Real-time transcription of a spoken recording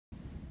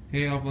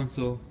Hey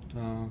Alfonso,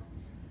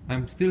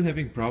 I'm still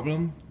having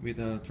problem with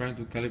trying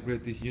to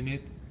calibrate this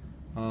unit.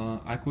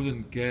 I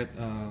couldn't get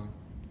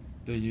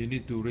the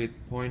unit to read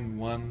zero point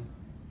 0.1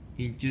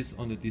 inches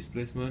on the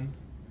displacement,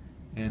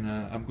 and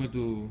I'm going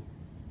to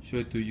show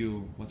it to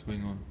you what's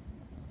going on.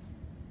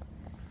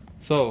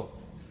 So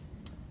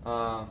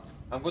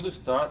I'm going to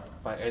start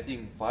by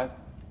adding 5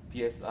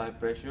 psi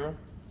pressure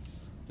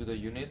to the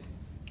unit,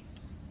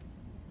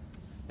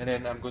 and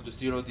then I'm going to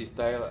zero this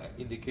dial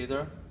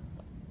indicator.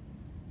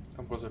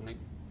 Come closer, Nick.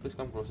 Please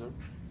come closer.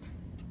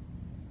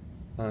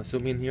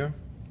 Zoom in here,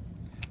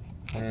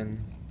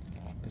 and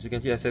as you can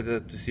see, I set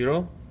it to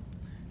 0.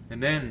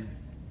 And then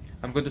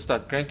I'm going to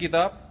start crank it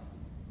up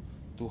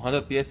to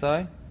 100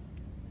 psi,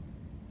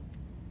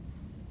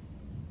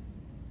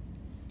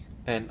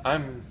 and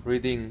I'm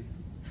reading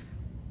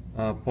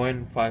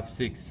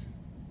 0.56.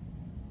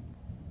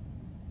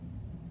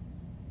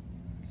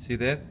 See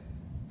that?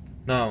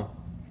 Now,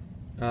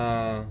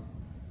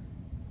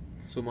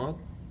 zoom out.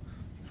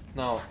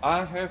 Now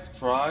I have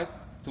tried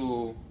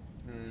to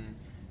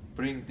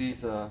bring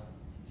this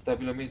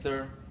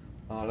stabilometer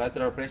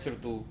lateral pressure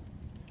to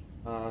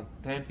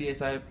 10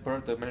 psi per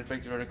the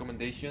manufacturer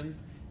recommendation,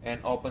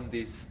 and open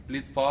this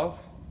split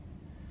valve,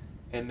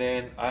 and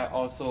then I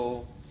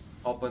also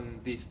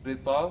open this split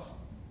valve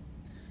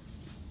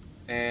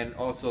and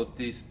also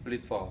this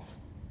split valve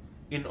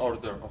in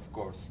order, of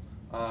course.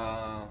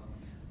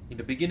 In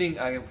the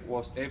beginning I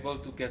was able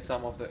to get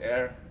some of the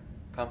air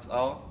comes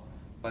out,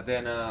 but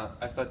then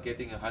I start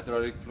getting a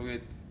hydraulic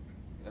fluid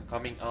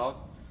coming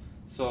out.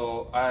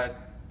 So I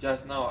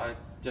just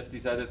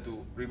decided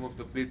to remove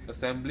the plate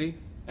assembly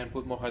and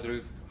put more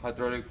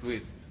hydraulic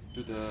fluid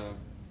to the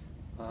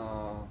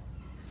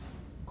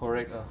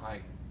correct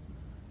height.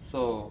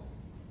 So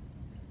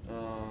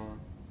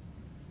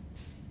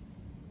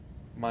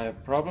my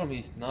problem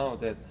is now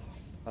that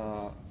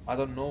I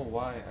don't know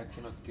why I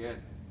cannot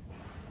get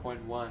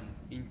 0.1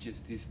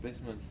 inches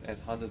displacements at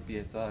 100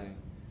 psi.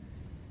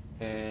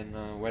 And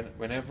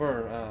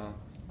whenever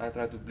I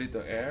try to bleed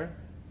the air,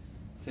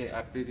 say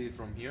I bleed it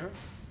from here,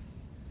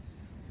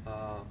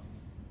 I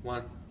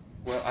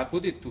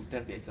put it to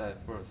 10 psi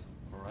first,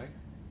 alright?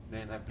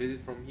 Then I bleed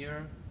it from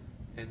here,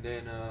 and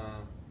then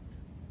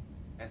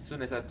as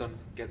soon as I don't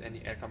get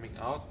any air coming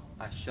out,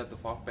 I shut the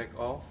valve back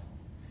off,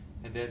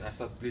 and then I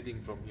start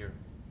bleeding from here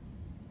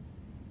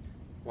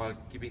while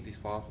keeping this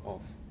valve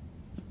off.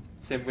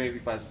 Same way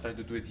if I try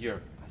to do it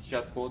here, I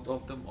shut both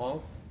of them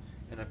off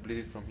and I bleed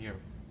it from here.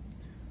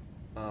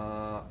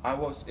 I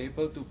was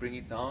able to bring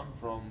it down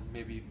from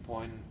maybe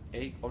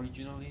 0.8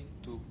 originally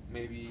to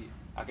maybe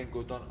I can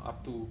go down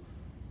up to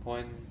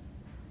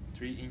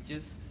 0.3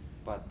 inches,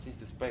 but since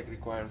the spec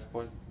requires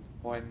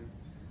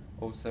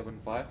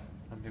 0.075,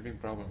 I'm having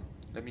problem.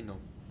 Let me know.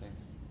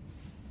 Thanks.